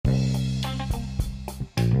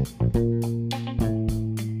Hey,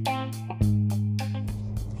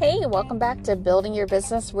 welcome back to Building Your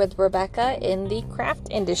Business with Rebecca in the craft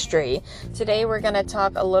industry. Today we're going to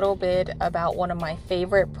talk a little bit about one of my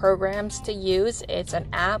favorite programs to use. It's an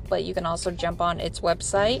app, but you can also jump on its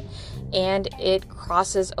website, and it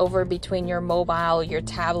crosses over between your mobile, your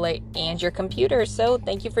tablet, and your computer. So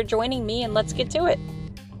thank you for joining me, and let's get to it.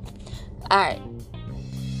 All right.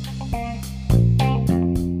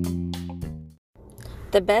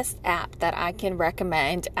 The best app that I can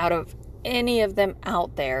recommend out of any of them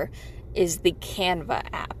out there is the Canva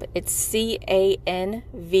app. It's Canva.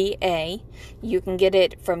 You can get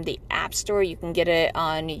it from the App Store. You can get it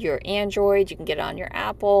on your Android. You can get it on your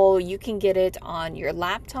Apple. You can get it on your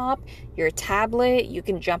laptop, your tablet. You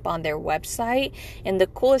can jump on their website. And the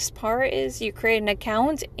coolest part is you create an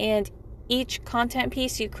account, and each content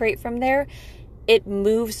piece you create from there, it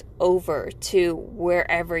moves over to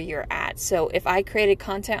wherever you're at. So if I created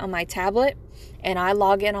content on my tablet and I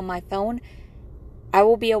log in on my phone, I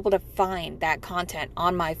will be able to find that content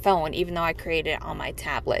on my phone, even though I created it on my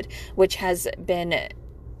tablet, which has been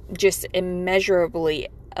just immeasurably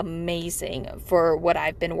amazing for what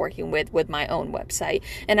I've been working with my own website.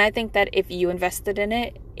 And I think that if you invested in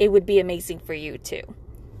it, it would be amazing for you too.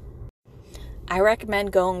 I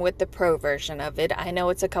recommend going with the pro version of it. I know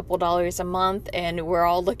it's a couple dollars a month, and we're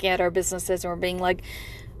all looking at our businesses and we're being like,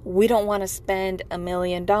 we don't want to spend $1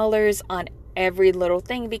 million on every little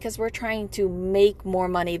thing because we're trying to make more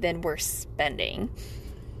money than we're spending.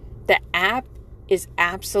 The app is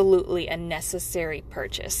absolutely a necessary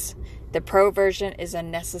purchase. The pro version is a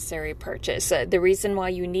necessary purchase. The reason why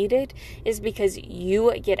you need it is because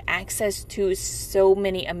you get access to so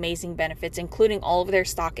many amazing benefits, including all of their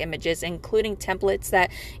stock images, including templates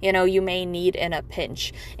that, you may need in a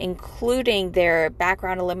pinch, including their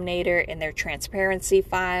background eliminator and their transparency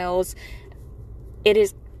files. It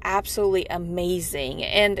is absolutely amazing.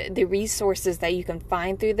 And the resources that you can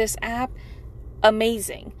find through this app,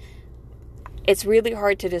 amazing. It's really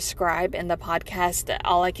hard to describe in the podcast.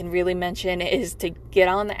 All I can really mention is to get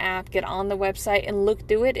on the app, get on the website, and look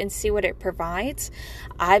through it and see what it provides.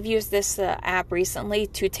 I've used this app recently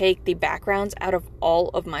to take the backgrounds out of all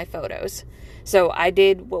of my photos. So I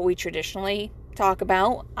did what we traditionally talk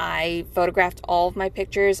about. I photographed all of my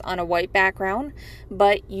pictures on a white background,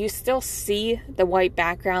 but you still see the white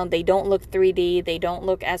background. They don't look 3D. They don't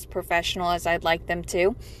look as professional as I'd like them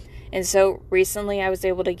to. And so recently I was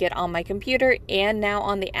able to get on my computer and now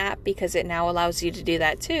on the app, because it now allows you to do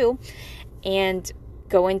that too, and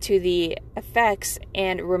go into the effects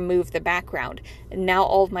and remove the background. And now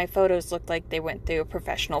all of my photos look like they went through a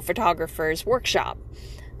professional photographer's workshop.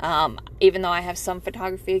 Even though I have some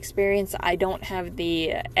photography experience, I don't have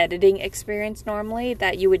the editing experience normally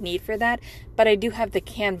that you would need for that, but I do have the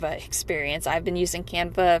Canva experience. I've been using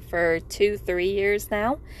Canva for 2-3 years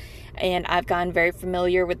now, and I've gotten very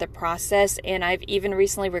familiar with the process, and I've even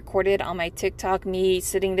recently recorded on my TikTok me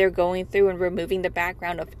sitting there going through and removing the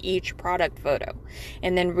background of each product photo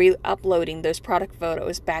and then re-uploading those product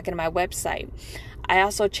photos back into my website. I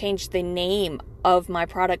also changed the name of my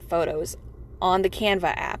product photos on the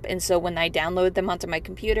Canva app, and so when I downloaded them onto my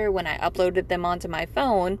computer, when I uploaded them onto my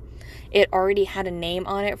phone, it already had a name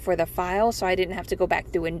on it for the file, so I didn't have to go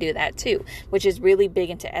back through and do that too, which is really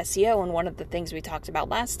big into SEO. And one of the things we talked about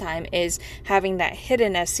last time is having that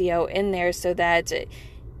hidden SEO in there so that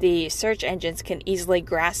the search engines can easily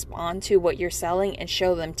grasp onto what you're selling and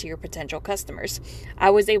show them to your potential customers.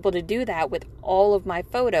 I was able to do that with all of my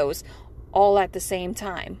photos all at the same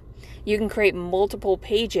time. You can create multiple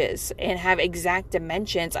pages and have exact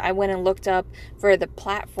dimensions. I went and looked up for the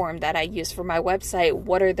platform that I use for my website,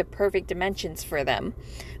 what are the perfect dimensions for them,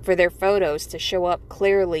 for their photos to show up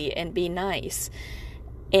clearly and be nice.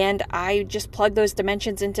 And I just plugged those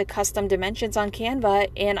dimensions into custom dimensions on Canva,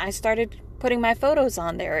 and I started putting my photos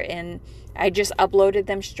on there, and I just uploaded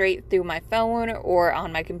them straight through my phone or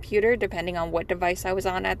on my computer, depending on what device I was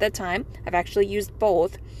on at the time. I've actually used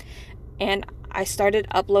both. And I started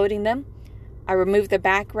uploading them. I removed the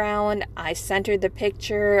background. I centered the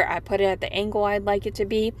picture. I put it at the angle I'd like it to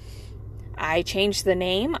be. I changed the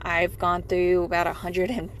name. I've gone through about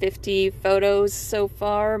 150 photos so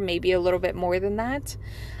far, maybe a little bit more than that.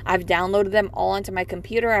 I've downloaded them all onto my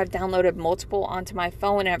computer. I've downloaded multiple onto my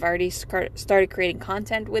phone. I've already started creating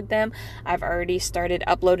content with them. I've already started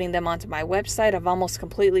uploading them onto my website. I've almost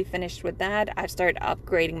completely finished with that. I've started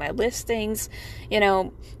upgrading my listings.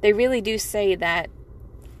 They really do say that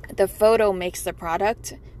the photo makes the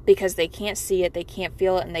product because they can't see it, they can't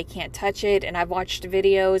feel it, and they can't touch it. And I've watched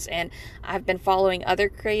videos and I've been following other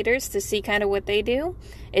creators to see kind of what they do.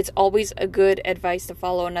 It's always a good advice to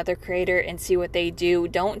follow another creator and see what they do.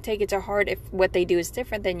 Don't take it to heart if what they do is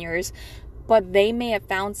different than yours, but they may have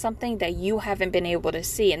found something that you haven't been able to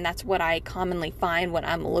see. And that's what I commonly find when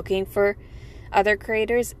I'm looking for other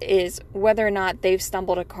creators, is whether or not they've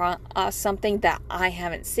stumbled across something that I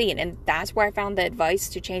haven't seen. And that's where I found the advice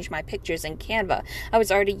to change my pictures in Canva. I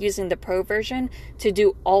was already using the pro version to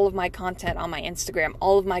do all of my content on my Instagram,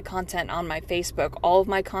 all of my content on my Facebook, all of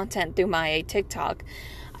my content through my TikTok.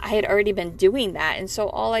 I had already been doing that, and so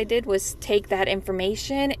all I did was take that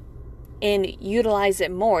information and utilize it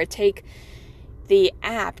more. Take the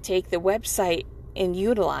app, take the website, and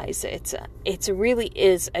utilize it. It really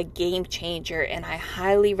is a game changer, and I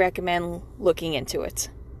highly recommend looking into it.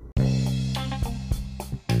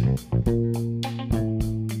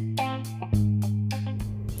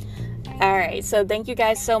 Alright, so thank you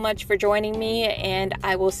guys so much for joining me, and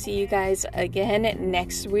I will see you guys again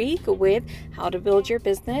next week with How to Build Your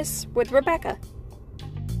Business with Rebecca.